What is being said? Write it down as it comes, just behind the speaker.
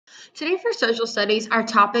Today for social studies, our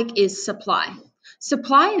topic is supply.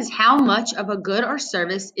 Supply is how much of a good or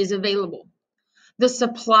service is available. The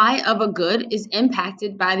supply of a good is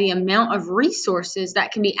impacted by the amount of resources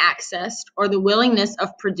that can be accessed or the willingness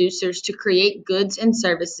of producers to create goods and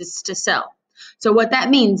services to sell. So what that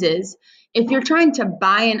means is if you're trying to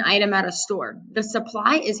buy an item at a store, the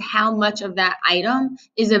supply is how much of that item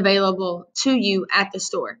is available to you at the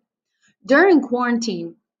store. During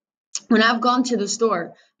quarantine, when I've gone to the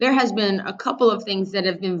store, there has been a couple of things that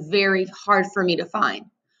have been very hard for me to find.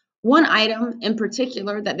 One item in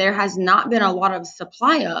particular that there has not been a lot of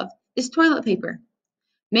supply of is toilet paper.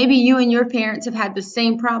 Maybe you and your parents have had the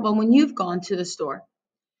same problem when you've gone to the store.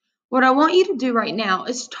 What I want you to do right now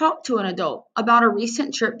is talk to an adult about a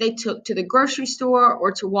recent trip they took to the grocery store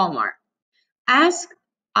or to Walmart. Ask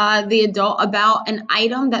the adult about an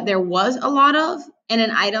item that there was a lot of and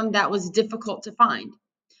an item that was difficult to find.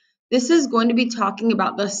 This is going to be talking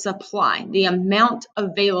about the supply, the amount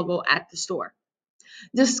available at the store.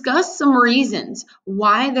 Discuss some reasons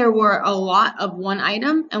why there were a lot of one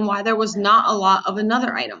item and why there was not a lot of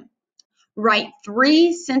another item. Write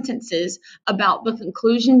 3 sentences about the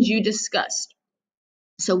conclusions you discussed.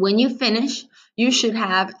 So when you finish, you should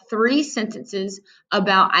have 3 sentences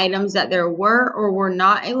about items that there were or were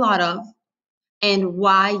not a lot of and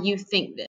why you think this.